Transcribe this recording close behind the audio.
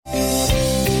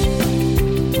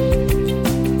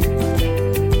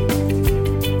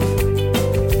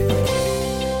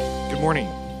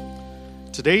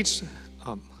Today's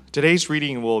today's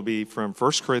reading will be from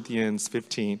 1 Corinthians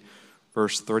 15,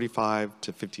 verse 35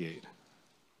 to 58.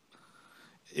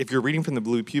 If you're reading from the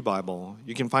Blue Pew Bible,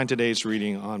 you can find today's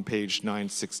reading on page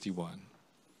 961.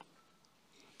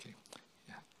 Okay.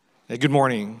 Yeah. Hey, good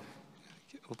morning.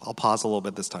 I'll pause a little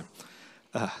bit this time.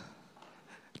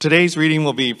 Today's reading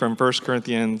will be from 1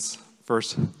 Corinthians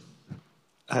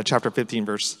chapter 15,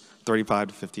 verse 35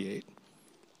 to 58.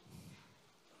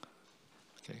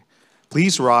 Okay.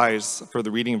 Please rise for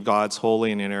the reading of God's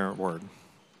holy and inerrant word.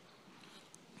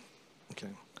 Okay.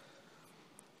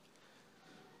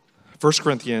 1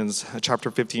 Corinthians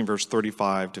chapter 15, verse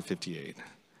 35 to 58.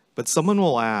 But someone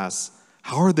will ask,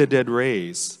 how are the dead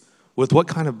raised? With what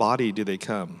kind of body do they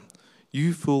come?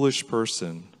 You foolish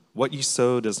person, what you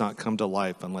sow does not come to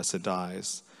life unless it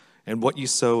dies. And what you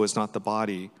sow is not the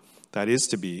body that is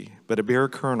to be, but a bare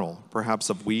kernel, perhaps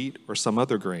of wheat or some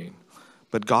other grain.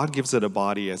 But God gives it a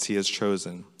body as he has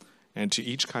chosen, and to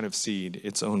each kind of seed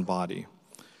its own body.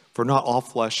 For not all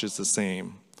flesh is the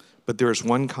same, but there is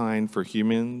one kind for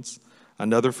humans,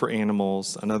 another for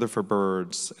animals, another for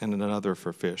birds, and another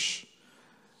for fish.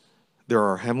 There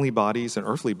are heavenly bodies and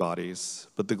earthly bodies,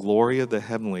 but the glory of the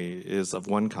heavenly is of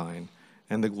one kind,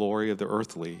 and the glory of the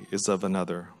earthly is of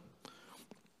another.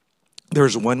 There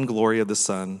is one glory of the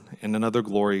sun, and another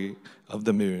glory of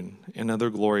the moon, and another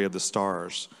glory of the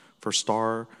stars, for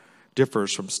star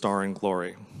differs from star in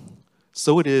glory.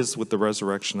 So it is with the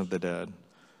resurrection of the dead.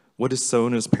 What is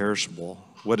sown is perishable,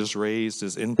 what is raised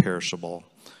is imperishable.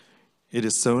 It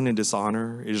is sown in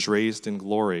dishonor, it is raised in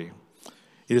glory.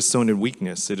 It is sown in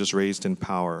weakness, it is raised in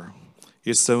power. It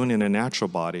is sown in a natural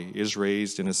body, it is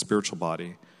raised in a spiritual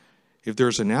body. If there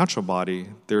is a natural body,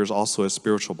 there is also a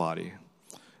spiritual body.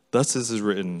 Thus it is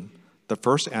written, the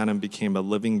first Adam became a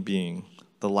living being,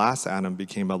 the last Adam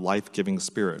became a life-giving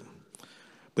spirit.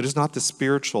 But it is not the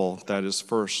spiritual that is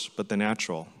first, but the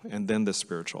natural, and then the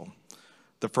spiritual.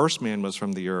 The first man was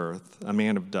from the earth, a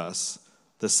man of dust.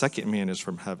 The second man is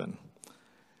from heaven.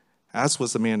 As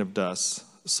was the man of dust,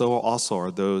 so also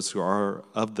are those who are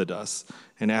of the dust.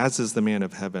 And as is the man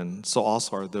of heaven, so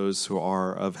also are those who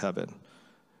are of heaven.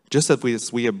 Just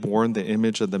as we have borne the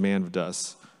image of the man of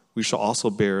dust, we shall also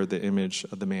bear the image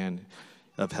of the man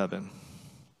of heaven.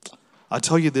 I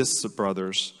tell you this,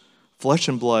 brothers, flesh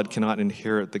and blood cannot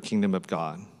inherit the kingdom of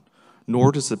God,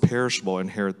 nor does the perishable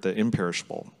inherit the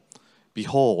imperishable.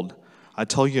 Behold, I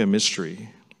tell you a mystery.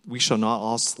 We shall not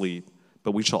all sleep,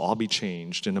 but we shall all be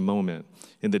changed in a moment,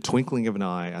 in the twinkling of an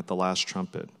eye at the last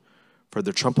trumpet. For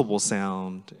the trumpet will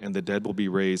sound, and the dead will be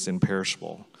raised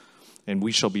imperishable, and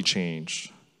we shall be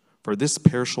changed. For this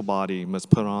perishable body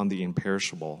must put on the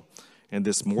imperishable, and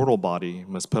this mortal body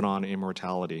must put on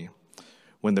immortality.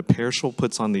 When the perishable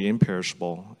puts on the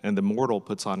imperishable, and the mortal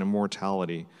puts on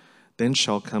immortality, then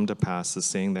shall come to pass the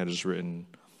saying that is written,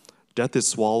 death is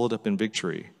swallowed up in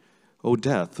victory. O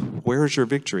death, where is your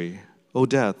victory? O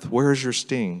death, where is your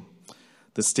sting?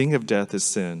 The sting of death is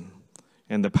sin,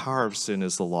 and the power of sin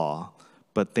is the law.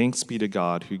 But thanks be to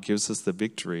God who gives us the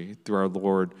victory through our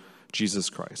Lord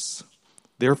Jesus Christ.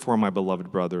 Therefore, my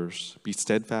beloved brothers, be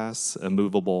steadfast,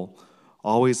 immovable,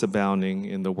 always abounding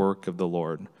in the work of the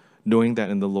Lord, knowing that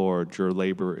in the Lord your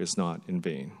labor is not in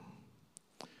vain.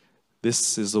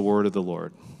 This is the word of the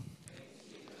Lord.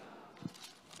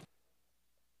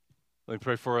 Let me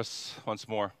pray for us once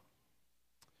more.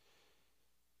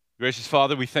 Gracious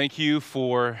Father, we thank you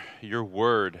for your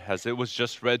word as it was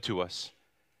just read to us.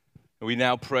 And we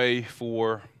now pray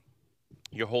for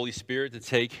your Holy Spirit to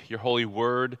take your holy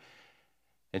word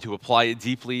and to apply it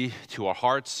deeply to our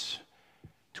hearts,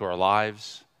 to our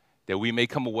lives, that we may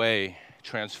come away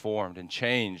transformed and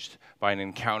changed by an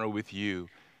encounter with you,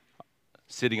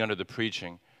 sitting under the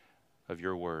preaching of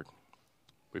your word.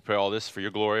 We pray all this for your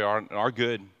glory and our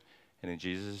good, and in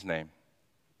Jesus' name,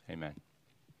 amen.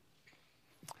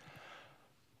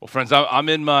 Well, friends, I'm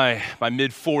in my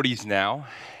mid-40s now,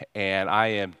 and I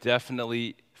am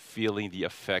definitely feeling the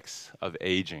effects of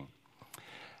aging.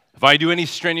 If I do any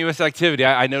strenuous activity,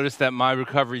 I notice that my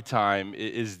recovery time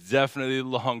is definitely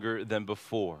longer than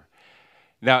before.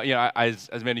 Now,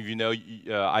 as many of you know,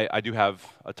 I do have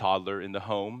a toddler in the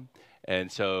home,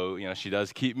 and so, she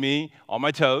does keep me on my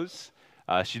toes.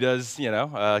 She does,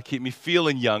 keep me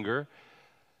feeling younger,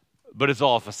 but it's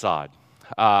all a facade.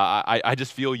 I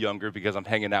just feel younger because I'm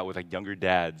hanging out with younger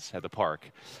dads at the park.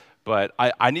 But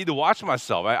I need to watch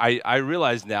myself. I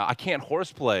realize now I can't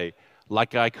horseplay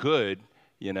like I could,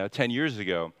 10 years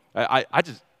ago.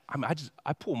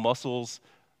 I pull muscles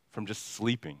from just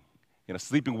sleeping.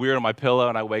 Sleeping weird on my pillow,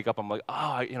 and I wake up, I'm like,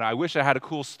 I wish I had a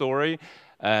cool story.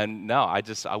 And no,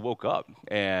 I woke up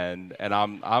and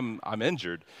I'm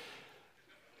injured.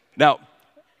 Now,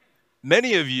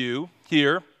 many of you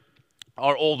here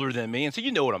are older than me, and so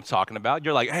you know what I'm talking about.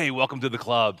 You're like, hey, welcome to the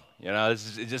club. You know,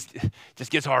 it just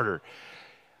gets harder.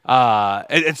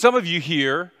 And some of you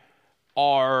here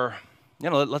are,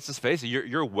 let's just face it,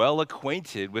 you're well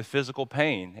acquainted with physical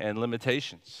pain and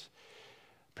limitations.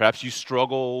 Perhaps you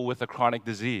struggle with a chronic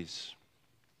disease.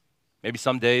 Maybe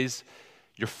some days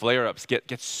your flare-ups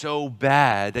get so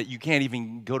bad that you can't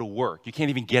even go to work. You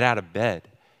can't even get out of bed.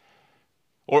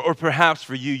 Or perhaps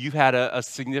for you, you've had a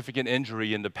significant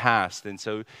injury in the past, and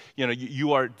so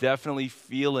you are definitely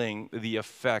feeling the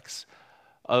effects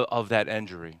of that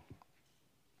injury.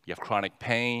 You have chronic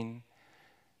pain.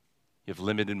 You have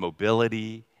limited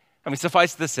mobility. I mean,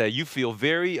 suffice to say, you feel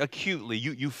very acutely,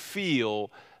 you feel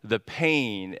the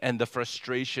pain and the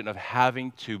frustration of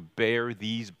having to bear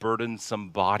these burdensome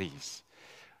bodies,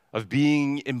 of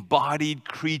being embodied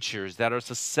creatures that are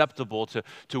susceptible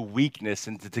to weakness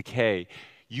and to decay.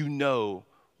 You know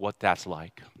what that's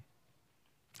like.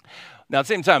 Now, at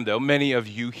the same time, though, many of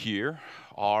you here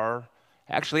are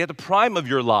actually at the prime of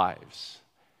your lives.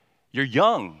 You're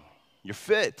young, you're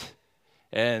fit.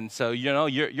 And so,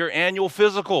 your annual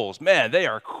physicals, man, they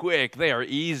are quick, they are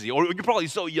easy. Or you're probably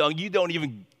so young, you don't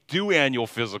even do annual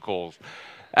physicals.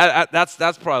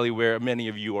 That's probably where many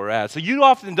of you are at. So you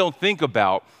often don't think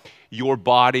about your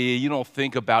body, you don't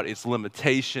think about its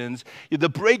limitations. The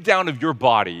breakdown of your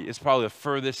body is probably the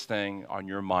furthest thing on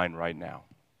your mind right now.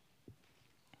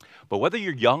 But whether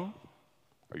you're young,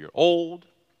 or you're old,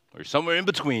 or you're somewhere in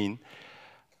between,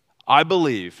 I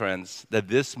believe, friends, that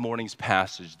this morning's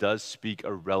passage does speak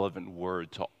a relevant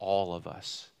word to all of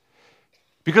us.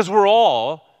 Because we're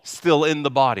all still in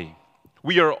the body.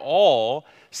 We are all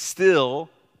still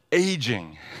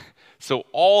aging. So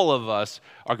all of us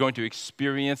are going to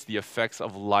experience the effects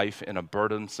of life in a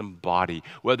burdensome body.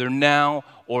 Whether now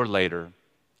or later,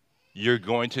 you're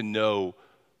going to know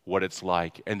what it's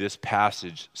like. And this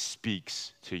passage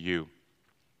speaks to you.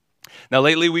 Now,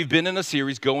 lately, we've been in a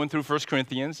series going through 1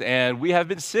 Corinthians, and we have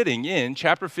been sitting in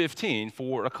chapter 15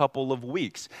 for a couple of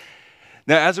weeks.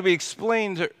 Now, as we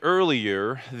explained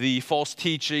earlier, the false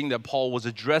teaching that Paul was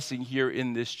addressing here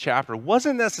in this chapter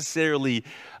wasn't necessarily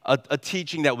a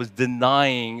teaching that was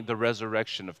denying the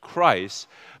resurrection of Christ,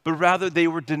 but rather they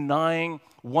were denying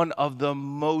one of the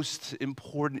most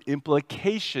important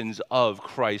implications of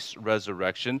Christ's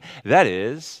resurrection, that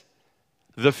is,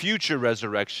 the future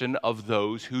resurrection of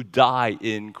those who die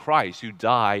in Christ, who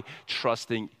die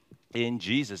trusting in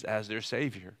Jesus as their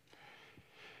Savior.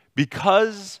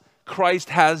 Because Christ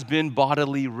has been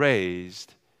bodily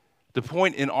raised, the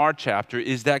point in our chapter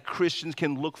is that Christians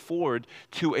can look forward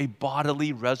to a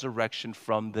bodily resurrection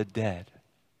from the dead.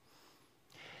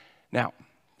 Now,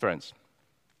 friends,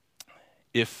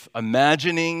 if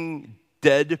imagining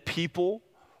dead people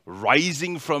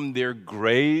rising from their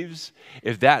graves,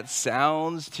 if that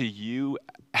sounds to you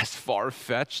as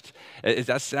far-fetched, if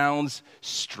that sounds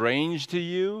strange to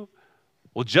you,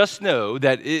 well, just know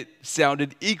that it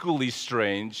sounded equally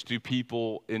strange to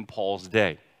people in Paul's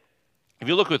day. If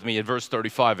you look with me at verse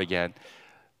 35 again,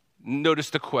 notice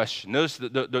the question. Notice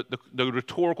the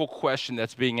rhetorical question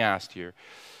that's being asked here.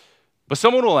 But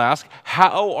someone will ask,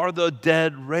 how are the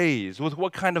dead raised? With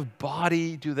what kind of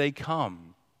body do they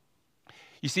come?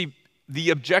 You see,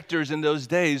 the objectors in those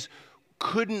days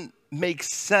couldn't make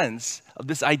sense of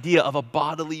this idea of a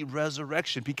bodily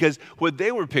resurrection because what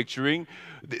they were picturing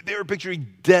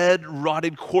dead,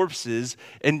 rotted corpses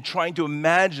and trying to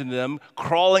imagine them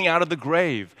crawling out of the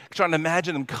grave, trying to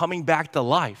imagine them coming back to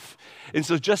life. And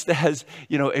so just as,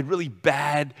 a really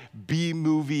bad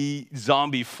B-movie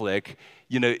zombie flick,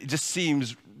 it just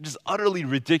seems just utterly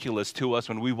ridiculous to us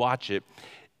when we watch it.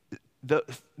 In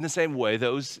the same way,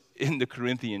 those in the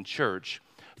Corinthian church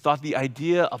thought the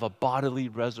idea of a bodily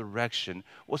resurrection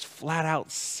was flat out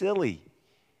silly.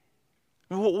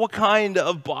 What kind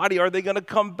of body are they going to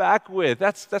come back with?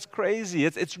 That's crazy.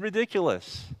 It's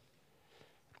ridiculous.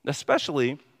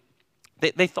 Especially,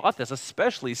 they thought this,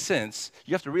 especially since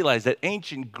you have to realize that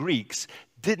ancient Greeks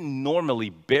didn't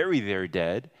normally bury their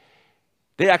dead.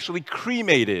 They actually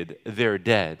cremated their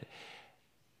dead.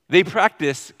 They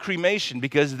practiced cremation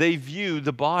because they viewed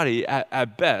the body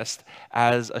at best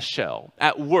as a shell.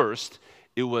 At worst,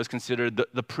 it was considered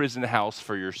the prison house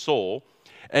for your soul.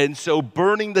 And so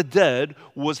burning the dead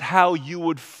was how you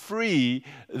would free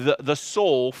the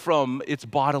soul from its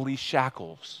bodily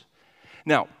shackles.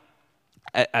 Now,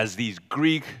 as these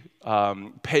Greek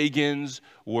pagans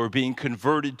were being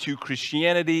converted to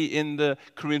Christianity in the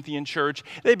Corinthian church,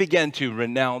 they began to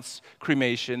renounce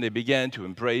cremation. They began to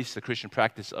embrace the Christian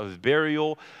practice of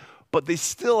burial. but they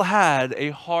still had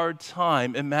a hard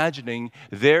time imagining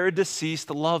their deceased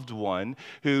loved one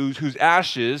whose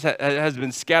ashes has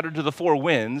been scattered to the four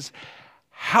winds.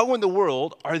 How in the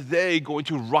world are they going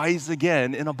to rise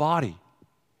again in a body?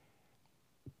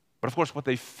 But of course, what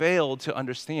they failed to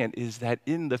understand is that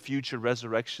in the future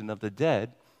resurrection of the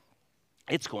dead,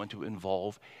 it's going to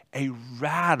involve a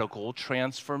radical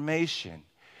transformation.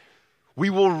 We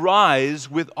will rise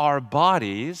with our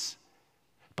bodies,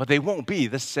 but they won't be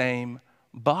the same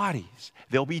bodies.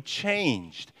 They'll be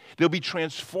changed. They'll be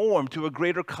transformed to a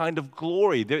greater kind of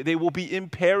glory. They will be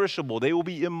imperishable. They will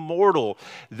be immortal.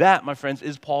 That, my friends,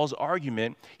 is Paul's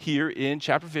argument here in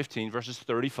chapter 15, verses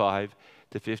 35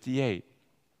 to 58.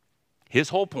 His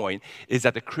whole point is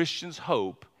that the Christian's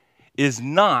hope is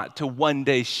not to one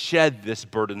day shed this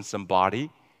burdensome body,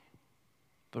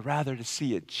 but rather to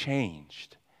see it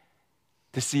changed,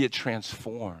 to see it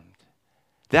transformed.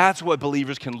 That's what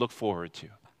believers can look forward to.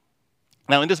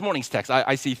 Now, in this morning's text,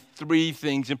 I see three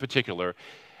things in particular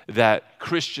that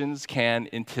Christians can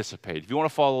anticipate. If you want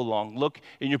to follow along, look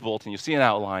in your bulletin. You'll see an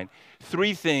outline.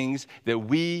 Three things that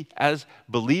we as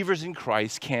believers in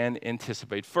Christ can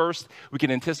anticipate. First, we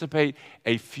can anticipate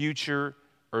a future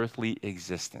earthly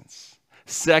existence.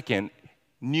 Second,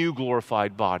 new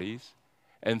glorified bodies.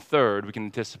 And third, we can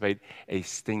anticipate a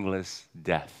stingless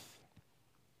death.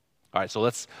 All right, so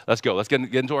let's go. Let's get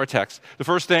into our text. The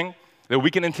first thing that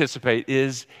we can anticipate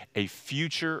is a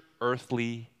future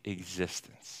earthly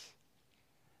existence.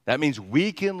 That means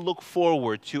we can look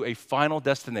forward to a final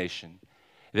destination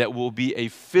that will be a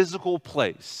physical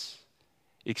place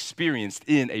experienced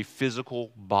in a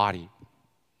physical body.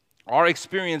 Our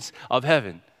experience of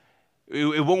heaven,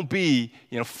 it won't be,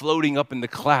 floating up in the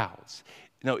clouds.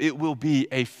 No, it will be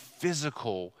a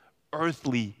physical,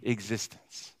 earthly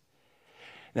existence.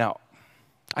 Now,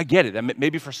 I get it. I mean,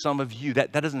 maybe for some of you,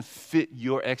 that doesn't fit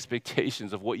your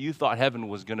expectations of what you thought heaven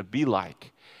was going to be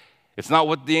like. It's not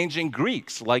what the ancient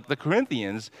Greeks, like the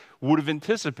Corinthians, would have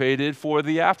anticipated for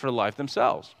the afterlife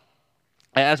themselves.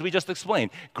 As we just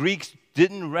explained, Greeks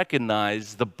didn't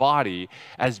recognize the body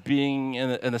as being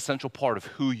an essential part of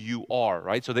who you are,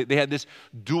 right? So they had this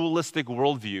dualistic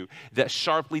worldview that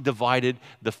sharply divided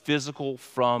the physical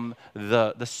from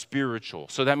the spiritual.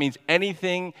 So that means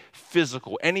anything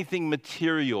physical, anything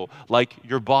material like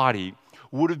your body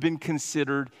would have been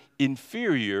considered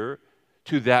inferior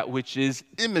to that which is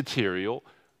immaterial,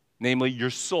 namely your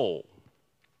soul.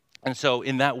 And so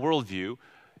in that worldview,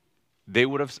 they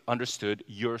would have understood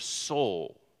your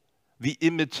soul, the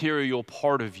immaterial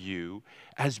part of you,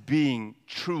 as being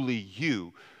truly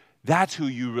you. That's who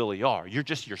you really are. You're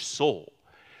just your soul.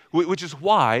 Which is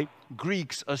why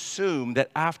Greeks assume that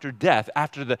after death,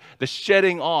 after the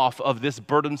shedding off of this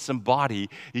burdensome body,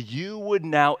 you would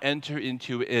now enter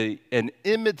into an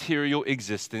immaterial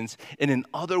existence in an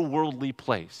otherworldly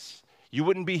place. You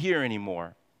wouldn't be here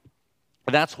anymore.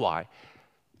 That's why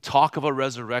talk of a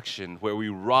resurrection where we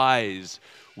rise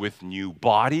with new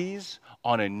bodies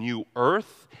on a new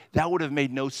earth, that would have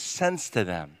made no sense to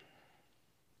them.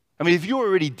 I mean, if you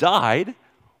already died,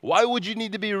 why would you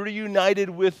need to be reunited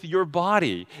with your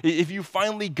body? If you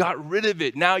finally got rid of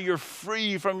it, now you're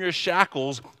free from your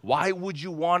shackles, why would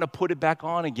you want to put it back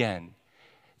on again?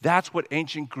 That's what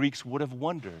ancient Greeks would have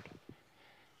wondered.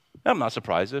 I'm not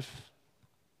surprised if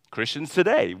Christians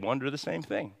today wonder the same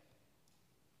thing.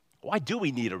 Why do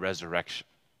we need a resurrection?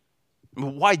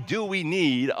 Why do we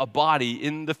need a body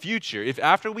in the future? If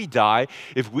after we die,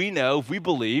 if we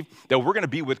believe that we're going to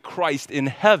be with Christ in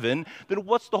heaven, then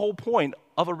what's the whole point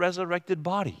of a resurrected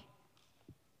body?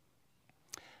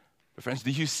 But friends,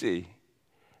 do you see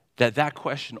that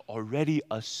question already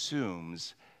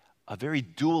assumes a very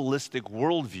dualistic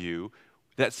worldview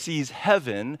that sees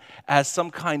heaven as some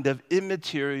kind of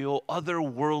immaterial,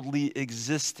 otherworldly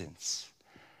existence?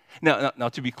 Now,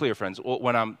 to be clear, friends,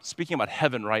 when I'm speaking about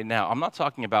heaven right now, I'm not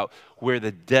talking about where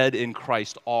the dead in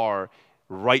Christ are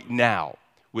right now,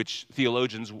 which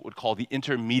theologians would call the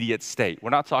intermediate state. We're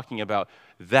not talking about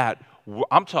that.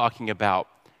 I'm talking about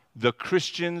the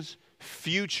Christian's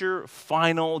future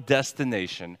final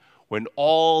destination when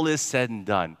all is said and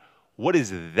done. What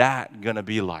is that going to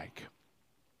be like?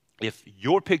 If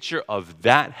your picture of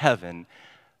that heaven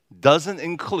doesn't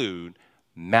include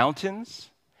mountains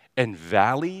and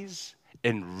valleys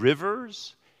and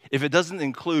rivers, if it doesn't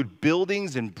include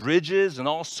buildings and bridges and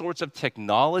all sorts of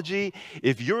technology,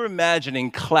 if you're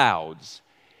imagining clouds,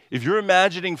 if you're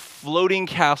imagining floating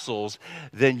castles,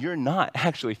 then you're not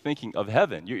actually thinking of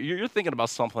heaven. You're thinking about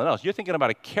something else. You're thinking about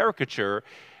a caricature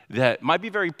that might be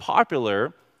very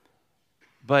popular,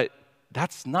 but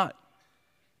that's not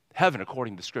heaven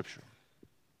according to Scripture.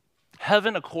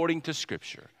 Heaven according to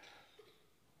Scripture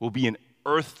will be an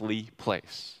earthly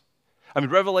place. I mean,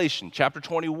 Revelation chapter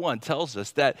 21 tells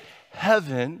us that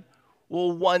heaven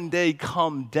will one day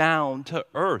come down to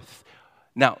earth.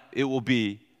 Now, it will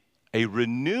be a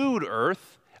renewed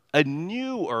earth, a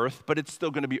new earth, but it's still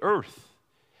going to be earth.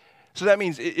 So that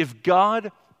means if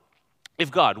God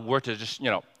were to just,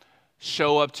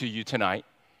 show up to you tonight,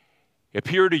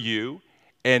 appear to you,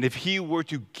 and if he were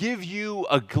to give you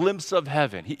a glimpse of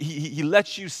heaven, he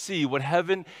lets you see what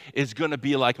heaven is going to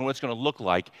be like and what it's going to look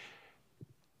like,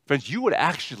 friends, you would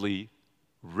actually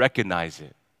recognize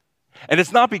it. And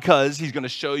it's not because he's going to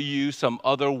show you some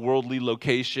otherworldly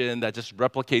location that just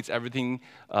replicates everything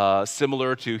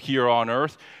similar to here on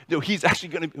earth. No, he's actually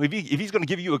going to, if he's going to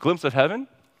give you a glimpse of heaven,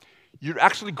 you're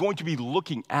actually going to be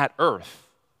looking at earth.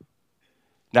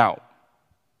 Now,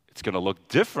 it's going to look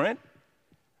different,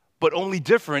 but only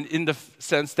different in the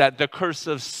sense that the curse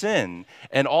of sin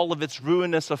and all of its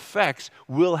ruinous effects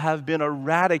will have been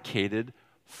eradicated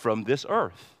from this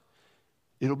earth.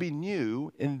 It'll be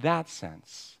new in that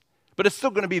sense. But it's still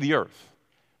going to be the earth.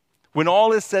 When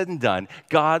all is said and done,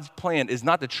 God's plan is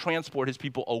not to transport his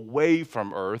people away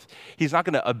from earth. He's not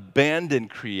going to abandon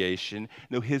creation.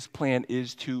 No, his plan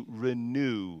is to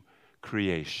renew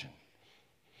creation.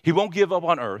 He won't give up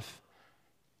on earth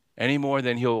any more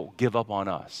than he'll give up on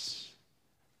us.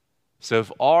 So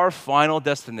if our final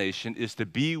destination is to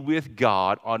be with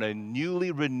God on a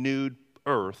newly renewed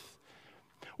earth,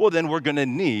 well, then we're going to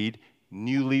need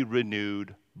newly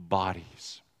renewed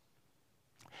bodies.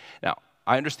 Now,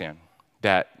 I understand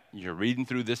that you're reading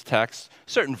through this text.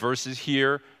 Certain verses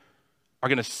here are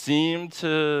going to seem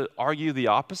to argue the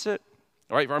opposite.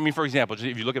 Right? I mean, for example,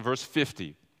 if you look at verse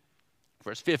 50,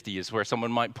 verse 50 is where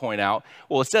someone might point out,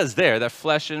 well, it says there that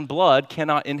flesh and blood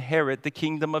cannot inherit the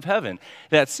kingdom of heaven.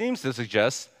 That seems to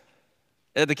suggest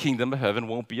that the kingdom of heaven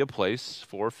won't be a place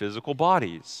for physical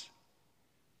bodies.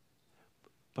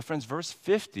 But friends, verse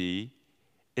 50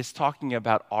 is talking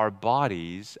about our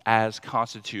bodies as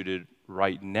constituted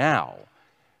right now.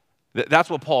 That's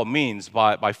what Paul means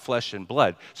by flesh and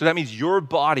blood. So that means your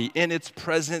body in its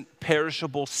present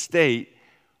perishable state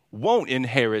won't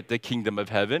inherit the kingdom of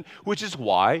heaven, which is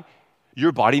why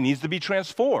your body needs to be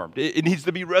transformed. It needs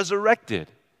to be resurrected.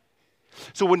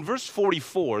 So when verse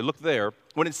 44, look there,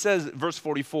 when it says, verse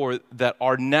 44, that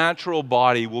our natural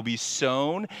body will be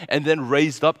sown and then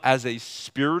raised up as a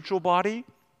spiritual body,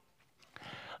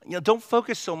 don't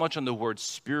focus so much on the word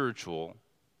spiritual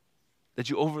that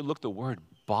you overlook the word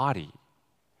body.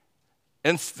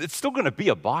 And it's still going to be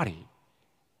a body.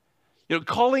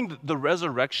 Calling the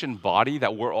resurrection body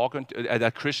that we're all going to,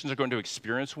 that Christians are going to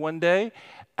experience one day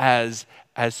as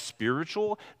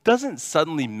spiritual doesn't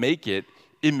suddenly make it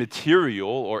immaterial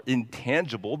or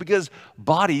intangible, because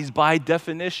bodies, by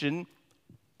definition,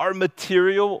 are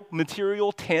material,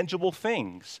 tangible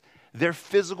things. They're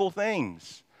physical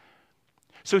things.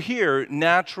 So here,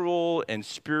 natural and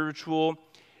spiritual,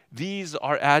 these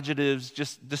are adjectives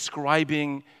just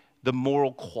describing the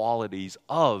moral qualities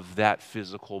of that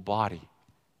physical body.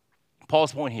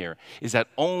 Paul's point here is that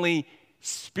only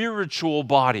spiritual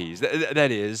bodies,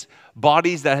 that is,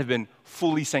 bodies that have been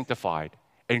fully sanctified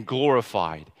and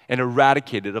glorified and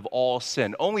eradicated of all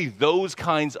sin, only those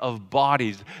kinds of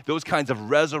bodies, those kinds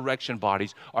of resurrection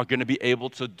bodies are going to be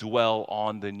able to dwell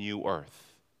on the new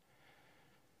earth.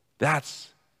 That's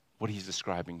what he's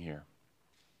describing here.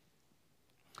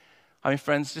 I mean,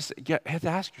 friends, you have to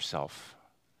ask yourself,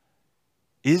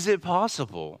 is it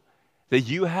possible that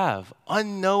you have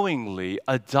unknowingly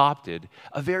adopted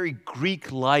a very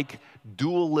Greek-like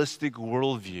dualistic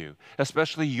worldview,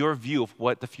 especially your view of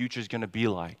what the future is going to be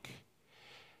like?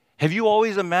 Have you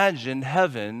always imagined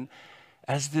heaven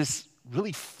as this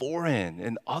really foreign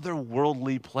and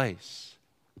otherworldly place?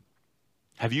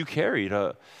 Have you carried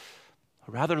a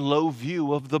rather low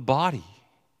view of the body?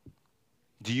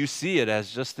 Do you see it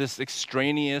as just this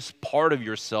extraneous part of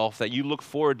yourself that you look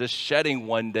forward to shedding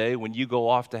one day when you go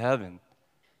off to heaven?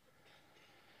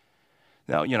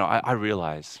 Now, I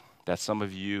realize that some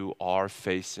of you are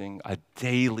facing a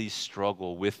daily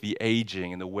struggle with the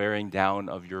aging and the wearing down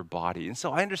of your body. And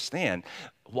so I understand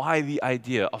why the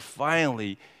idea of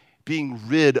finally being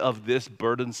rid of this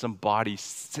burdensome body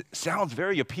sounds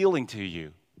very appealing to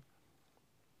you.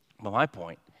 But my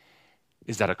point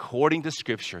is that according to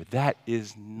Scripture, that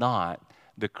is not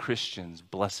the Christian's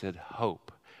blessed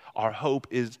hope. Our hope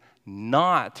is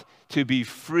not to be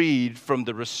freed from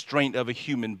the restraint of a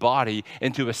human body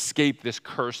and to escape this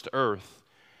cursed earth.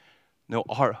 No,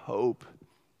 our hope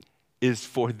is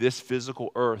for this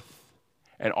physical earth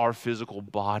and our physical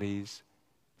bodies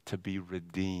to be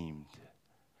redeemed,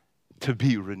 to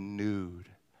be renewed.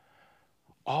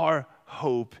 Our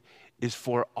hope is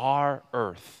for our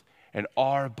earth and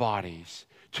our bodies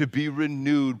to be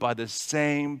renewed by the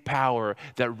same power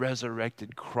that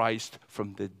resurrected Christ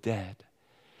from the dead.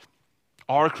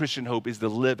 Our Christian hope is to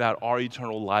live out our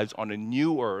eternal lives on a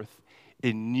new earth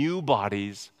in new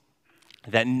bodies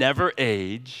that never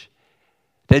age,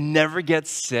 that never get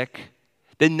sick,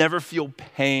 that never feel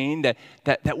pain,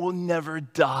 that will never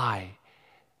die.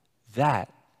 That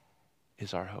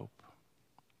is our hope.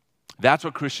 That's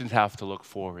what Christians have to look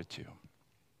forward to.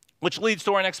 Which leads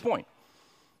to our next point.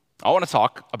 I want to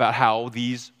talk about how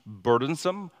these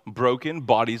burdensome, broken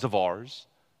bodies of ours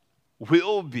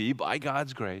will be, by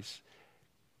God's grace,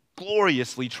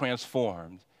 gloriously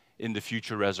transformed in the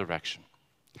future resurrection.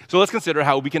 So let's consider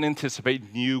how we can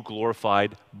anticipate new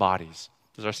glorified bodies.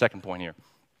 This is our second point here.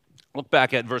 Look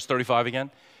back at verse 35 again.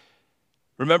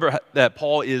 Remember that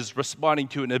Paul is responding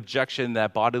to an objection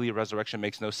that bodily resurrection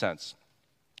makes no sense.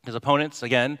 His opponents,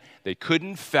 again, they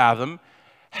couldn't fathom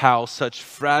how such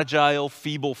fragile,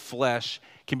 feeble flesh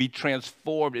can be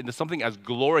transformed into something as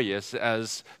glorious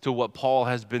as to what Paul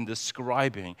has been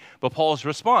describing. But Paul's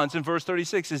response in verse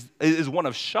 36 is one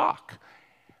of shock.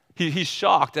 He's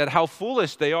shocked at how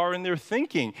foolish they are in their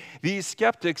thinking. These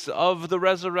skeptics of the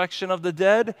resurrection of the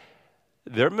dead,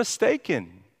 they're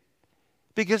mistaken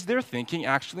because they're thinking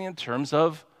actually in terms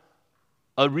of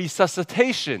a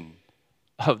resuscitation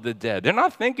of the dead. They're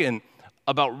not thinking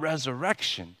about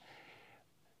resurrection.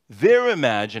 They're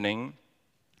imagining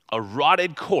a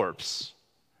rotted corpse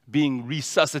being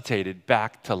resuscitated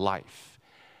back to life.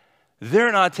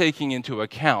 They're not taking into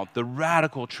account the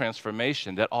radical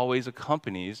transformation that always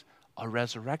accompanies a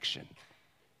resurrection.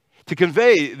 To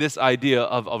convey this idea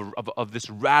of this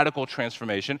radical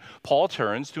transformation, Paul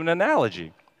turns to an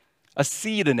analogy, a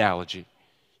seed analogy.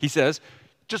 He says,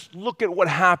 just look at what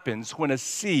happens when a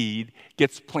seed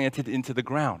gets planted into the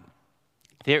ground.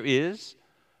 There's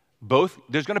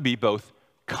going to be both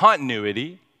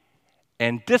continuity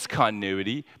and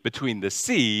discontinuity between the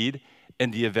seed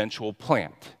and the eventual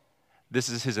plant. This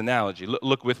is his analogy.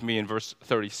 Look with me in verse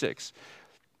 36.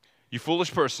 You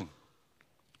foolish person,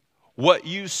 what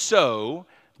you sow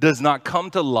does not come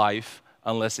to life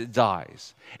unless it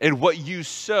dies. And what you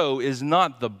sow is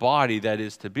not the body that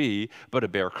is to be, but a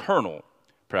bare kernel,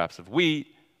 perhaps of wheat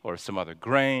or some other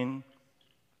grain.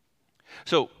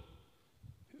 So,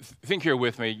 think here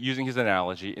with me, using his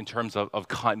analogy in terms of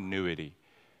continuity,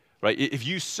 right? If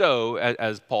you sow,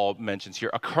 as Paul mentions here,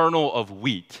 a kernel of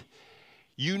wheat,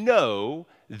 you know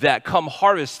that come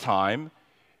harvest time,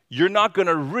 you're not going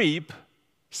to reap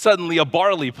suddenly a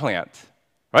barley plant,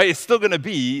 right? It's still going to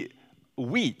be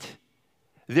wheat.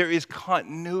 There is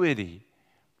continuity.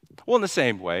 Well, in the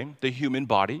same way, the human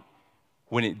body,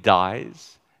 when it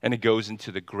dies and it goes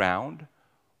into the ground,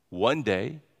 one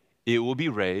day it will be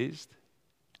raised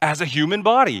as a human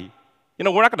body. You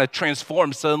know, we're not going to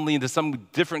transform suddenly into some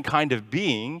different kind of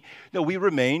being. No, we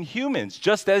remain humans.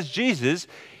 Just as Jesus,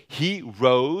 he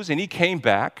rose and he came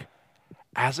back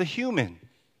as a human.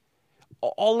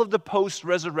 All of the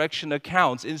post-resurrection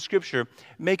accounts in Scripture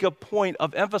make a point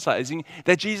of emphasizing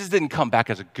that Jesus didn't come back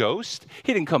as a ghost.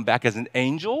 He didn't come back as an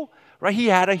angel, right? He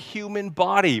had a human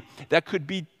body that could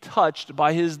be touched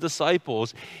by his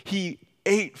disciples. He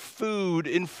ate food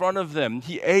in front of them.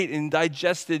 He ate and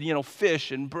digested, fish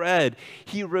and bread.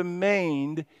 He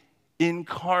remained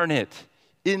incarnate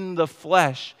in the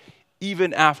flesh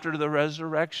even after the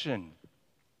resurrection.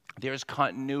 There's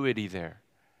continuity there.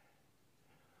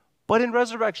 But in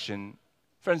resurrection,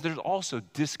 friends, there's also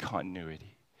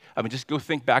discontinuity. I mean, just go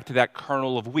think back to that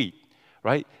kernel of wheat,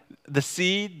 right? The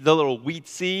seed, the little wheat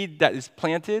seed that is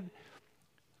planted,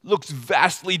 looks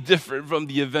vastly different from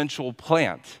the eventual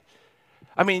plant.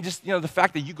 I mean, just, the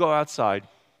fact that you go outside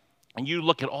and you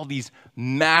look at all these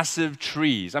massive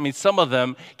trees. I mean, some of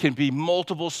them can be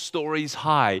multiple stories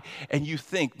high. And you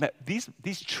think, man,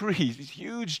 these trees, these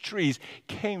huge trees,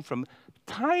 came from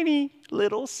tiny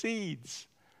little seeds.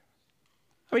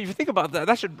 I mean, if you think about that,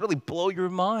 that should really blow your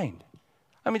mind.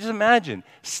 I mean, just imagine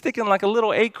sticking like a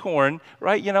little acorn,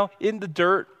 right, in the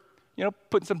dirt,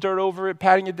 putting some dirt over it,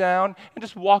 patting it down, and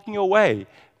just walking away,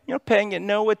 paying it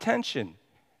no attention.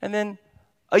 And then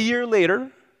a year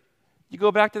later, you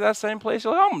go back to that same place,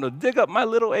 you're like, I'm going to dig up my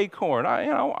little acorn. I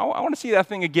want to see that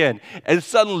thing again. And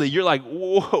suddenly you're like,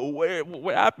 whoa,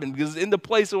 what happened? Because in the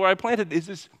place where I planted is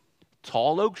this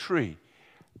tall oak tree.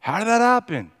 How did that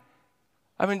happen?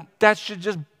 I mean, that should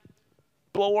just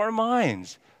blow our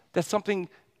minds that some kind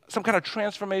of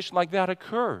transformation like that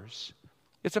occurs.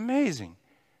 It's amazing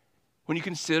when you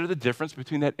consider the difference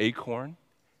between that acorn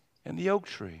and the oak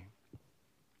tree.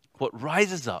 What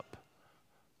rises up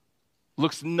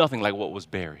looks nothing like what was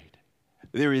buried.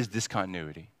 There is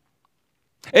discontinuity.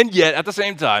 And yet, at the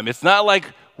same time, it's not like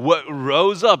what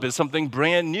rose up is something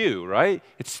brand new, right?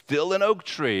 It's still an oak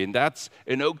tree, and that's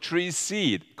an oak tree's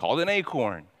seed, called an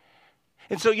acorn.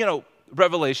 And so,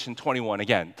 Revelation 21,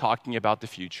 again, talking about the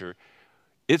future,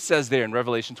 it says there in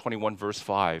Revelation 21, verse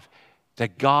 5,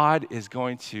 that God is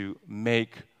going to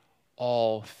make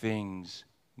all things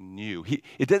new.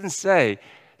 It doesn't say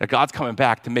that God's coming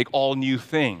back to make all new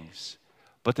things,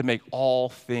 but to make all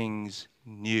things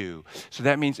new. So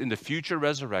that means in the future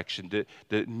resurrection,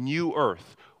 the new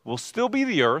earth will still be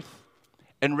the earth,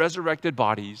 and resurrected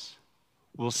bodies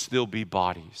will still be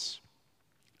bodies.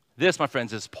 This, my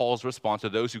friends, is Paul's response to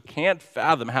those who can't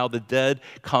fathom how the dead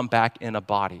come back in a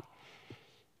body.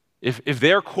 If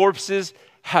their corpses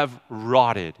have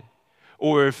rotted,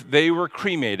 or if they were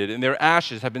cremated and their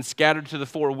ashes have been scattered to the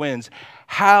four winds,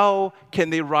 how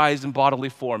can they rise in bodily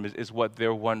form is what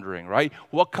they're wondering, right?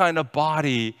 What kind of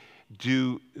body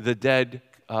do the dead,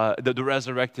 the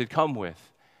resurrected come with?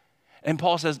 And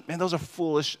Paul says, man, those are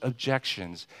foolish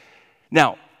objections.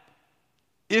 Now,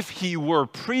 if he were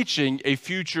preaching a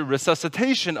future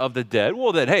resuscitation of the dead,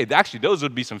 well then, hey, actually those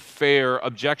would be some fair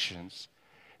objections.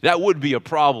 That would be a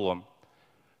problem.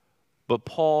 But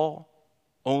Paul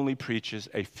only preaches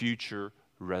a future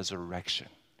resurrection.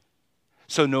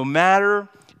 So no matter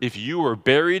if you were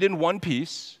buried in one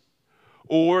piece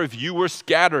or if you were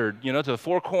scattered, to the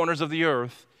four corners of the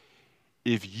earth,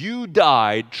 if you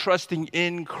died trusting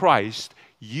in Christ,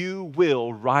 you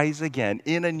will rise again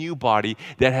in a new body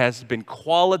that has been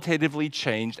qualitatively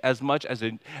changed as much as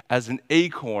an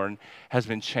acorn has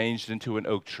been changed into an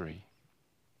oak tree.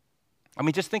 I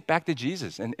mean, just think back to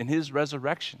Jesus and his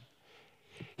resurrection.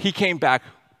 He came back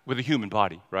with a human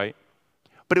body, right?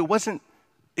 But it wasn't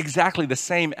exactly the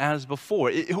same as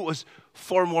before. It was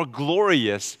far more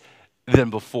glorious than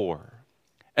before.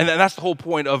 And that's the whole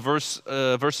point of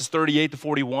verses 38 to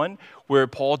 41, where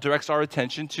Paul directs our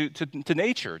attention to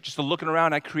nature, just to looking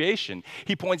around at creation.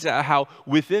 He points out how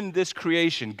within this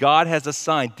creation, God has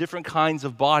assigned different kinds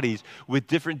of bodies with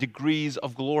different degrees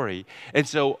of glory. And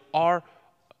so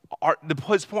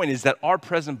his point is that our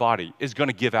present body is going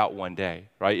to give out one day,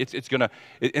 right? It's going to,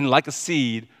 and like a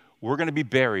seed, we're going to be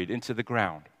buried into the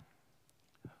ground.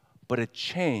 But a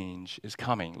change is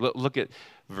coming. Look at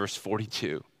verse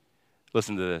 42.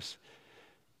 Listen to this.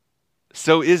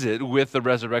 So is it with the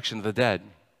resurrection of the dead.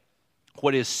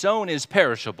 What is sown is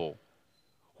perishable.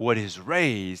 What is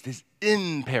raised is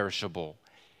imperishable.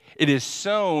 It is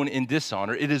sown in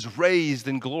dishonor. It is raised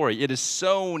in glory. It is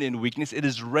sown in weakness. It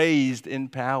is raised in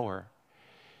power.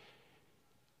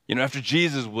 After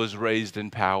Jesus was raised in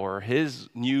power, his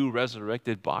new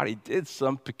resurrected body did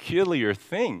some peculiar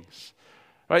things.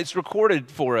 Right? It's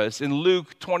recorded for us in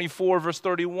Luke 24, verse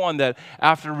 31, that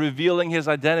after revealing his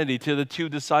identity to the two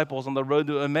disciples on the road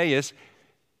to Emmaus,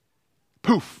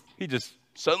 poof, he just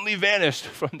suddenly vanished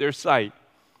from their sight.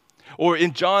 Or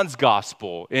in John's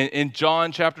gospel, in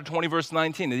John chapter 20, verse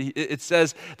 19, it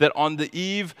says that on the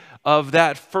eve of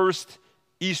that first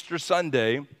Easter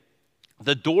Sunday,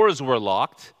 the doors were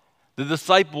locked, the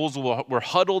disciples were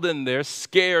huddled in there,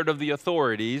 scared of the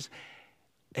authorities,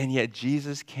 and yet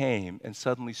Jesus came and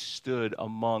suddenly stood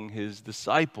among his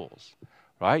disciples,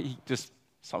 right? He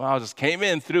somehow came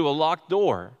in through a locked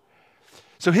door.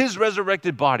 So his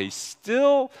resurrected body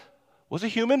still was a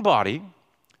human body,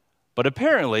 but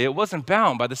apparently it wasn't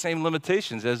bound by the same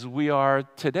limitations as we are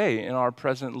today in our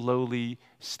present lowly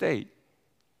state.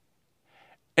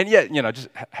 And yet, just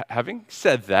having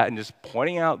said that and just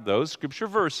pointing out those scripture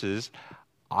verses,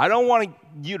 I don't want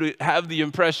you to have the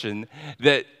impression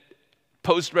that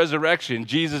post-resurrection,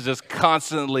 Jesus just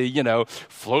constantly,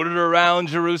 floated around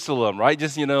Jerusalem, right?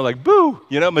 Just, like, boo,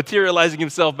 materializing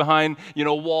himself behind,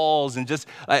 walls and just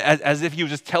as if he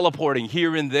was just teleporting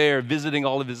here and there, visiting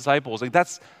all of his disciples. Like,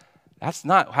 that's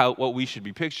not what we should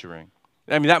be picturing.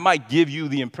 I mean, that might give you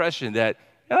the impression that,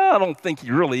 I don't think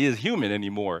he really is human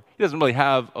anymore. He doesn't really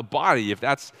have a body if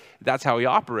that's how he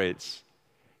operates.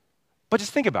 But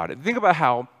just think about it. Think about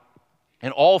how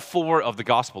in all four of the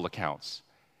gospel accounts,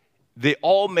 they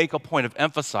all make a point of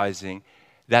emphasizing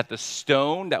that the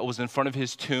stone that was in front of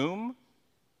his tomb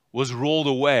was rolled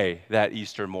away that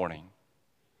Easter morning.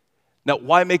 Now,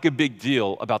 why make a big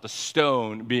deal about the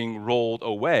stone being rolled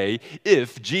away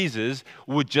if Jesus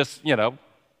would just,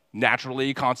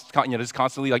 naturally, just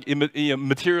constantly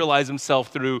materialize himself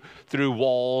through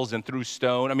walls and through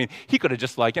stone? I mean, he could have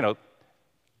just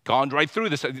gone right through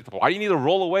this. Why do you need to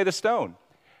roll away the stone?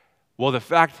 Well, the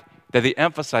fact that they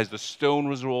emphasize the stone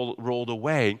was rolled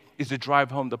away is to drive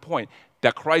home the point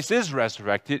that Christ is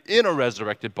resurrected in a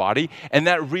resurrected body, and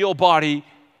that real body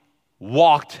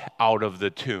walked out of the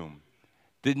tomb.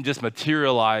 didn't just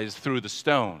materialize through the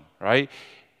stone, right?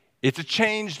 It's a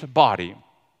changed body.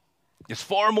 It's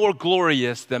far more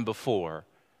glorious than before,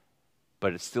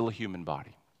 but it's still a human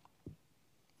body.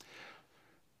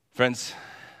 Friends,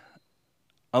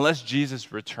 unless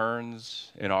Jesus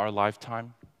returns in our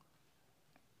lifetime,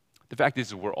 the fact is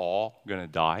that we're all going to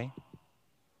die,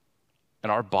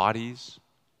 and our bodies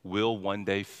will one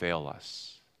day fail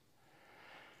us.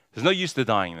 There's no use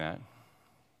denying that.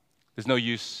 There's no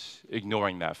use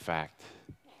ignoring that fact.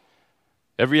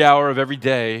 Every hour of every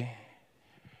day,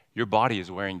 your body is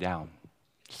wearing down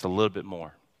just a little bit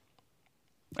more.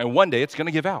 And one day it's going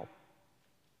to give out.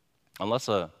 Unless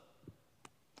a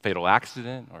fatal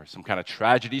accident or some kind of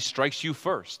tragedy strikes you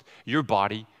first, your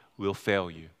body will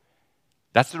fail you.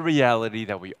 That's the reality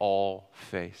that we all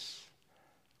face.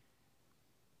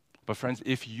 But friends,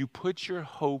 if you put your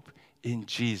hope in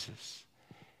Jesus,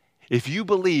 if you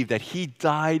believe that he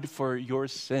died for your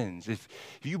sins, if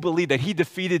you believe that he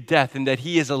defeated death and that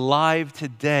he is alive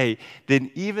today, then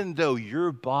even though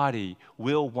your body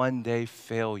will one day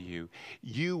fail you,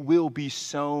 you will be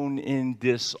sown in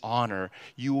dishonor.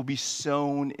 You will be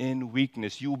sown in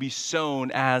weakness. You will be sown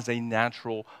as a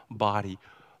natural body.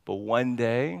 But one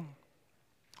day,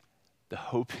 the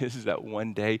hope is that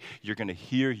one day you're going to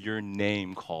hear your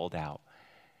name called out.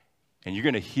 And you're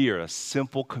going to hear a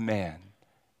simple command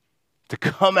to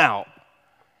come out.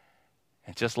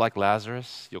 And just like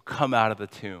Lazarus, you'll come out of the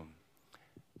tomb.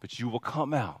 But you will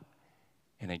come out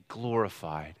in a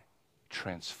glorified,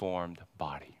 transformed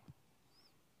body.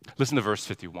 Listen to verse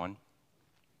 51.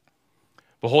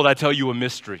 Behold, I tell you a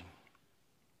mystery.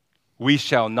 We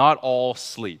shall not all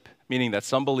sleep, meaning that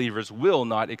some believers will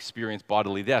not experience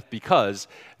bodily death because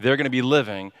they're going to be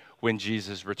living when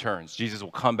Jesus returns. Jesus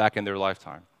will come back in their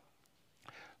lifetime.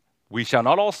 We shall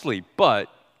not all sleep, but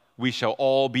we shall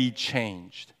all be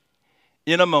changed.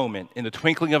 In a moment, in the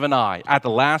twinkling of an eye, at the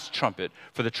last trumpet,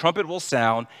 for the trumpet will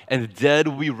sound, and the dead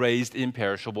will be raised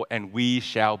imperishable, and we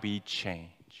shall be changed.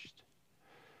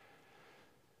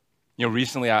 You know,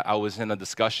 recently I was in a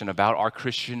discussion about our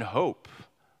Christian hope.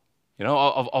 You know,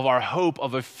 of our hope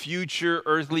of a future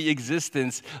earthly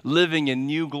existence living in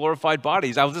new glorified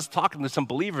bodies. I was just talking to some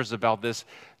believers about this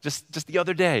just the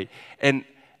other day. And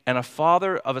a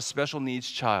father of a special needs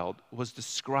child was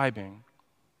describing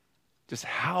just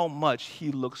how much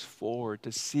he looks forward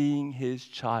to seeing his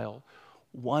child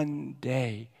one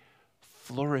day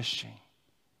flourishing,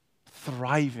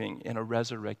 thriving in a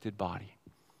resurrected body,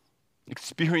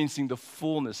 experiencing the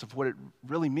fullness of what it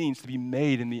really means to be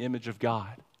made in the image of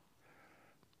God.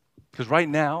 Because right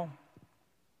now,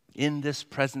 in this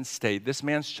present state, this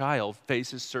man's child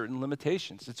faces certain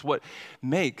limitations. It's what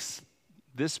makes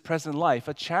this present life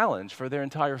a challenge for their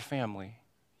entire family.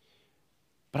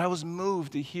 But I was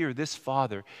moved to hear this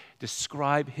father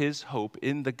describe his hope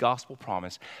in the gospel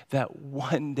promise that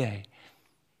one day,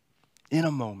 in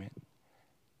a moment,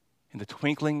 in the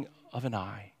twinkling of an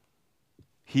eye,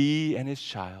 he and his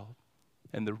child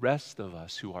and the rest of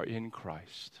us who are in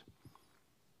Christ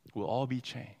will all be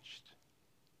changed.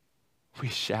 We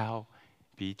shall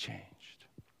be changed.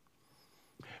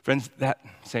 Friends, that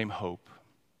same hope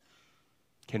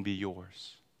can be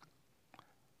yours.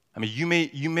 I mean,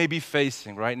 you may be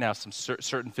facing right now some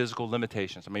certain physical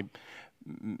limitations. I mean,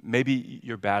 maybe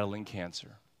you're battling cancer.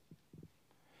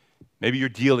 Maybe you're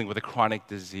dealing with a chronic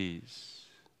disease.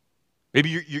 Maybe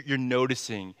you're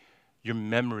noticing your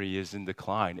memory is in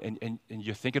decline, and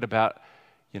you're thinking about,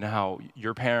 you know, how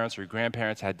your parents or your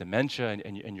grandparents had dementia,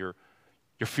 and you're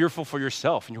fearful for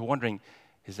yourself, and you're wondering,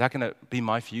 is that going to be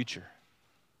my future?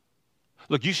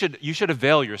 Look, you should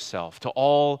avail yourself to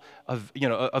all of,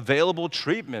 available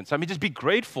treatments. I mean, just be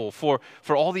grateful for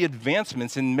all the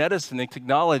advancements in medicine and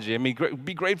technology. I mean,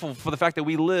 be grateful for the fact that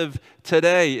we live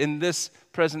today in this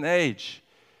present age.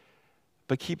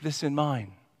 But keep this in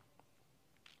mind.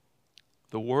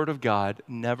 The Word of God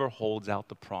never holds out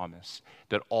the promise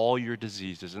that all your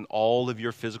diseases and all of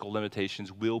your physical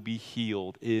limitations will be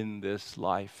healed in this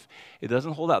life. It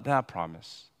doesn't hold out that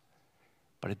promise,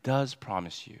 but it does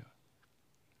promise you.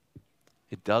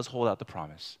 It does hold out the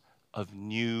promise of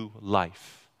new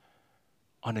life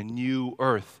on a new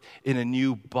earth, in a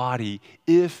new body,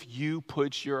 if you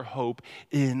put your hope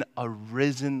in a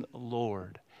risen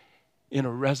Lord, in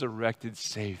a resurrected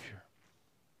Savior.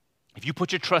 If you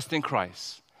put your trust in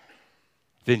Christ,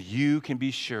 then you can be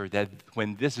sure that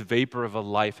when this vapor of a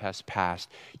life has passed,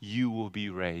 you will be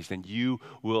raised and you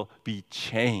will be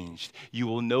changed. You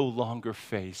will no longer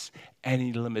face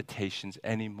any limitations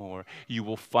anymore. You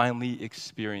will finally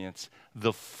experience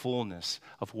the fullness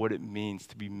of what it means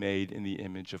to be made in the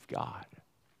image of God.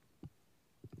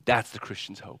 That's the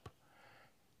Christian's hope.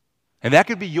 And that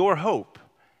could be your hope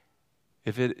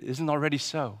if it isn't already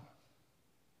so.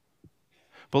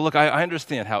 But look, I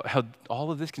understand how all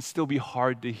of this can still be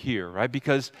hard to hear, right?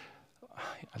 Because,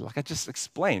 like I just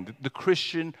explained, the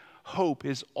Christian hope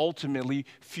is ultimately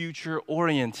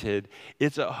future-oriented.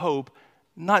 It's a hope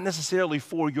not necessarily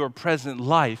for your present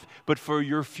life, but for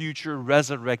your future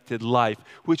resurrected life,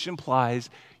 which implies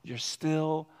you're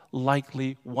still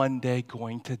likely one day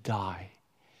going to die.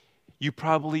 You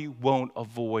probably won't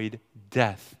avoid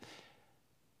death.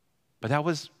 But that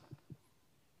was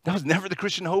never the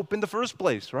Christian hope in the first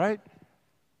place, right?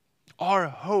 Our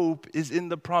hope is in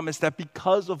the promise that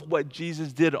because of what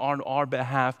Jesus did on our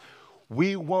behalf,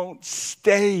 we won't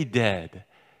stay dead.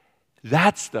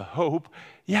 That's the hope.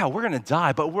 Yeah, we're going to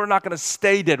die, but we're not going to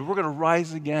stay dead. We're going to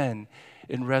rise again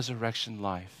in resurrection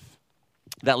life.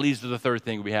 That leads to the third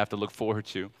thing we have to look forward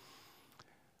to.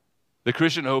 The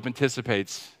Christian hope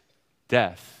anticipates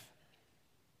death.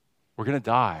 We're going to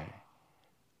die.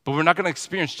 But we're not going to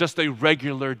experience just a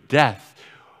regular death,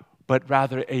 but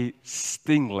rather a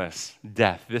stingless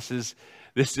death. This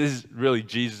is really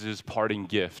Jesus' parting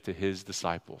gift to his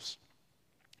disciples.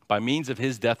 By means of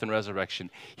his death and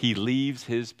resurrection, he leaves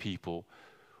his people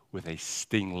with a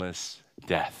stingless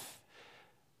death.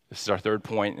 This is our third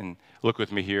point, and look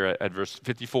with me here at verse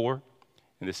 54.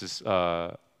 And this is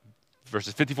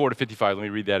verses 54 to 55. Let me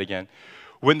read that again.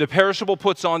 When the perishable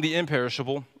puts on the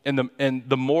imperishable, and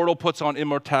the mortal puts on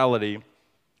immortality,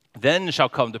 then shall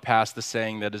come to pass the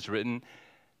saying that is written,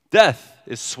 death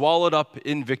is swallowed up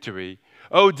in victory.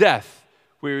 O death,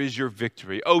 where is your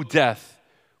victory? O death,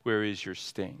 where is your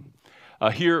sting?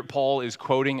 Here Paul is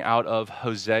quoting out of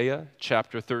Hosea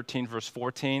chapter 13, verse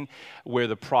 14, where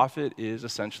the prophet is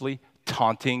essentially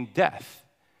taunting death.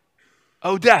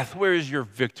 O death, where is your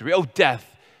victory? O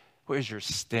death, where is your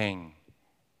sting?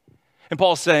 And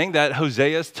Paul's saying that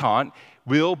Hosea's taunt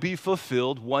will be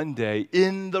fulfilled one day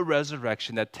in the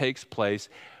resurrection that takes place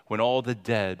when all the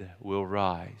dead will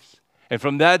rise. And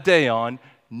from that day on,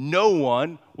 no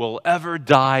one will ever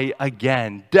die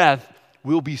again. Death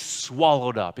will be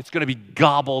swallowed up. It's going to be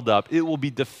gobbled up. It will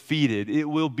be defeated. It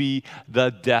will be the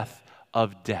death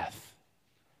of death.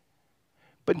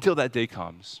 But until that day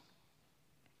comes,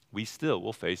 we still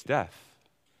will face death.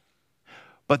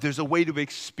 But there's a way to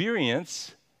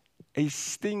experience a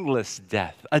stingless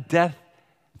death, a death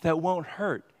that won't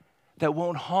hurt, that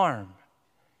won't harm.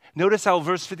 Notice how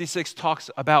verse 56 talks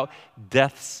about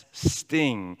death's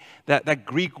sting. That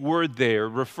Greek word there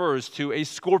refers to a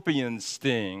scorpion's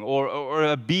sting or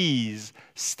a bee's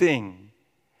sting.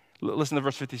 Listen to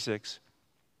verse 56.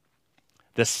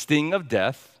 The sting of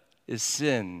death is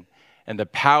sin, and the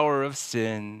power of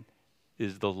sin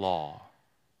is the law.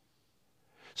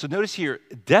 So notice here,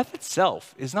 death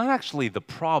itself is not actually the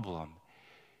problem.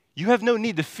 You have no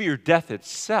need to fear death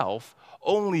itself,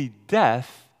 only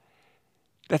death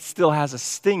that still has a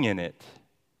sting in it.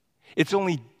 It's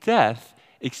only death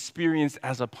experienced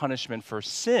as a punishment for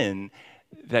sin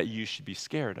that you should be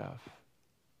scared of.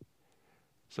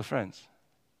 So friends,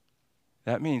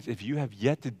 that means if you have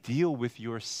yet to deal with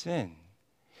your sin,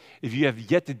 if you have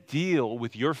yet to deal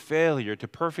with your failure to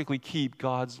perfectly keep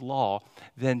God's law,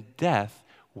 then death,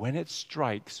 when it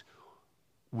strikes,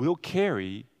 will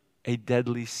carry a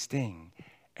deadly sting.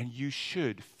 And you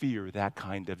should fear that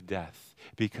kind of death,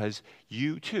 because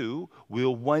you too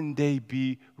will one day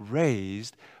be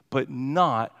raised, but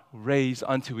not raised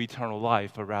unto eternal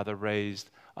life, but rather raised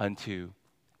unto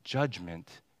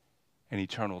judgment and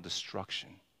eternal destruction.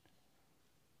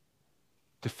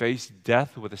 To face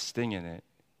death with a sting in it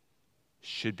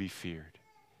should be feared.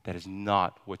 That is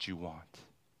not what you want.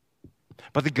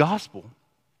 But the gospel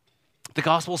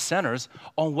centers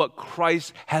on what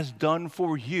Christ has done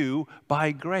for you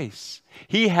by grace.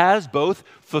 He has both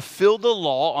fulfilled the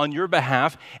law on your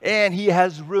behalf, and he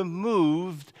has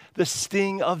removed the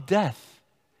sting of death.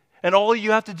 And all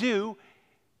you have to do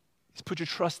is put your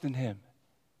trust in him.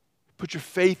 Put your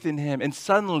faith in him, and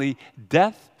suddenly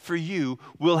death for you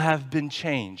will have been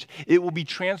changed. It will be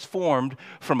transformed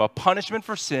from a punishment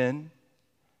for sin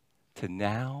to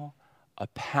now a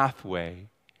pathway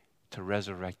to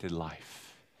resurrected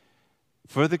life.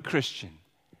 For the Christian,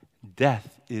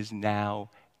 death is now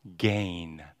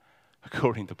gain,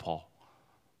 according to Paul.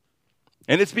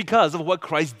 And it's because of what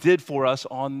Christ did for us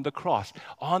on the cross.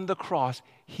 On the cross,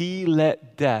 he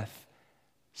let death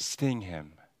sting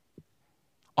him.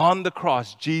 On the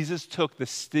cross, Jesus took the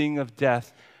sting of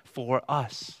death for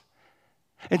us.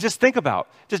 And just think about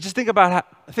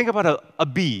a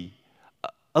bee,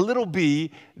 a little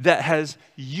bee that has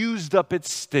used up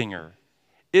its stinger.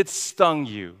 It stung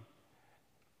you.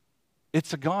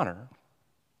 It's a goner.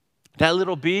 That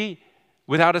little bee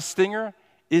without a stinger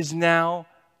is now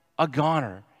a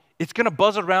goner. It's going to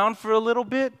buzz around for a little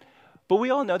bit, but we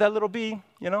all know that little bee,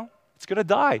 it's going to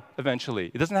die eventually.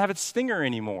 It doesn't have its stinger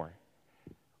anymore.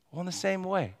 Well, in the same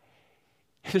way,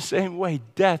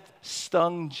 death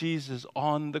stung Jesus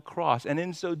on the cross. And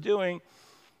in so doing,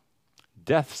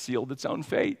 death sealed its own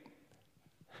fate.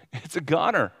 It's a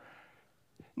goner.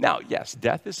 Now, yes,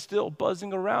 death is still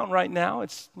buzzing around right now.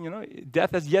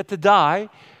 Death has yet to die.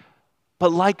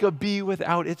 But like a bee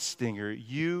without its stinger,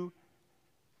 you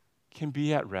can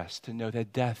be at rest to know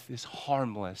that death is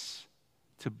harmless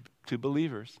to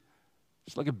believers.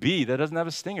 It's like a bee that doesn't have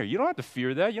a stinger. You don't have to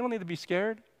fear that. You don't need to be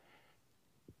scared.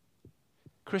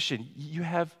 Christian, you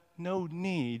have no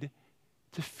need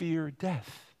to fear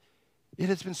death. It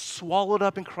has been swallowed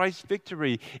up in Christ's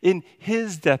victory, in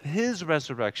his death, his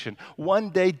resurrection. One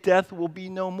day death will be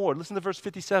no more. Listen to verse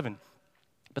 57.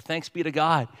 But thanks be to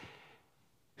God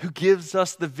who gives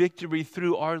us the victory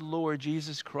through our Lord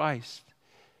Jesus Christ.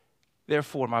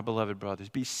 Therefore, my beloved brothers,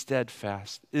 be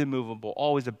steadfast, immovable,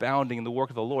 always abounding in the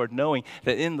work of the Lord, knowing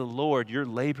that in the Lord your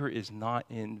labor is not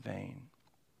in vain.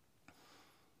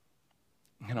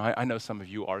 I know some of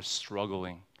you are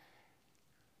struggling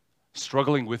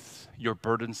with your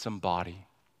burdensome body.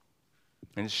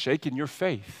 And it's shaking your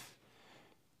faith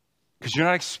because you're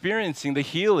not experiencing the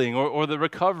healing or the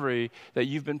recovery that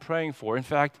you've been praying for. In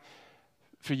fact,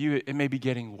 for you, it may be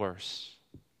getting worse.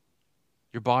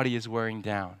 Your body is wearing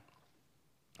down.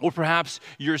 Or perhaps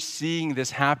you're seeing this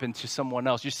happen to someone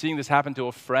else. You're seeing this happen to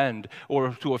a friend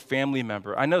or to a family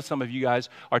member. I know some of you guys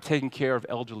are taking care of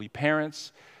elderly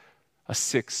parents, a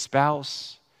sick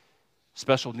spouse,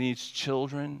 special needs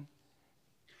children.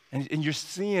 And you're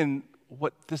seeing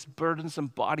what this burdensome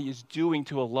body is doing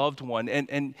to a loved one.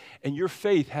 And your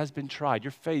faith has been tried.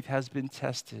 Your faith has been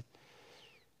tested.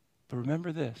 But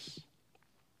remember this.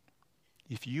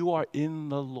 If you are in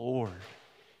the Lord,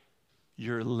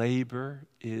 your labor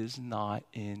is not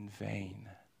in vain.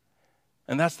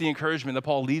 And that's the encouragement that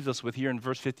Paul leaves us with here in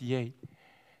verse 58.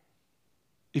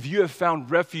 If you have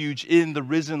found refuge in the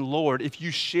risen Lord, if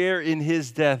you share in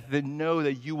his death, then know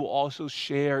that you will also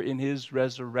share in his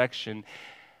resurrection.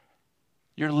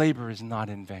 Your labor is not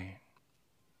in vain.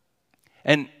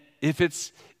 And if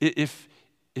it's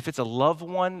a loved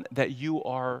one that you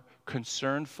are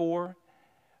concerned for,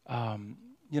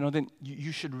 then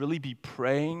you should really be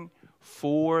praying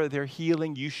for their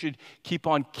healing. You should keep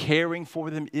on caring for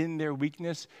them in their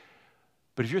weakness.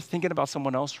 But if you're thinking about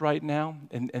someone else right now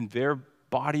and their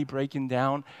body breaking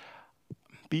down,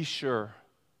 be sure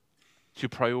to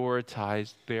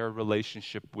prioritize their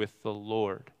relationship with the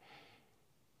Lord.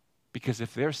 Because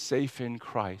if they're safe in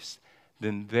Christ,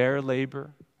 then their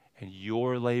labor and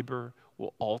your labor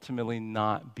will ultimately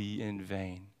not be in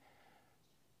vain.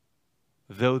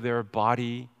 Though their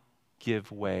body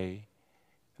give way,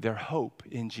 their hope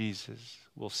in Jesus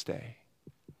will stay.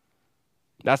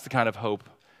 That's the kind of hope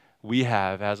we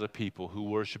have as a people who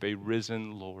worship a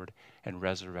risen Lord and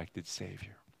resurrected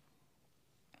Savior.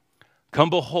 Come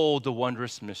behold the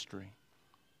wondrous mystery.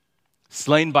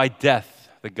 Slain by death,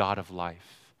 the God of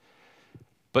life,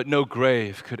 but no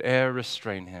grave could e'er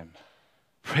restrain him.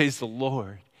 Praise the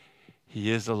Lord,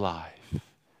 he is alive.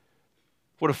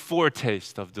 What a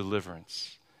foretaste of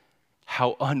deliverance.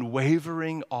 How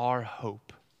unwavering our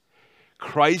hope.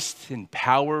 Christ in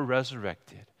power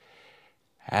resurrected,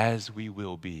 as we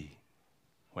will be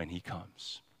when he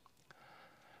comes.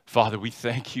 Father, we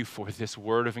thank you for this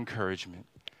word of encouragement,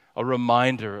 a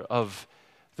reminder of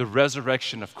the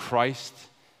resurrection of Christ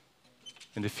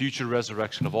and the future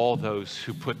resurrection of all those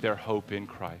who put their hope in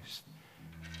Christ.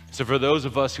 So for those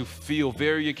of us who feel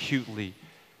very acutely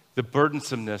the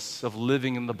burdensomeness of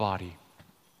living in the body,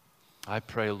 I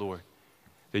pray, Lord,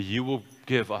 that you will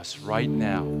give us right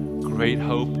now great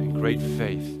hope and great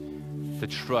faith to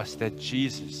trust that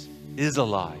Jesus is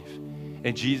alive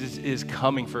and Jesus is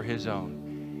coming for his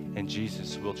own, and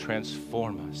Jesus will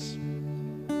transform us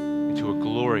into a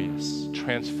glorious,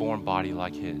 transformed body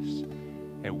like his.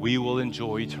 And we will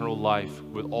enjoy eternal life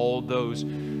with all those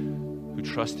who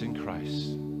trust in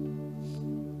Christ,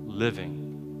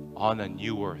 living on a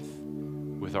new earth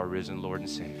with our risen Lord and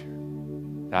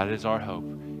Savior. That is our hope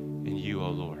in you, O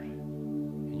Lord.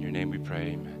 In your name we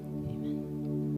pray, amen.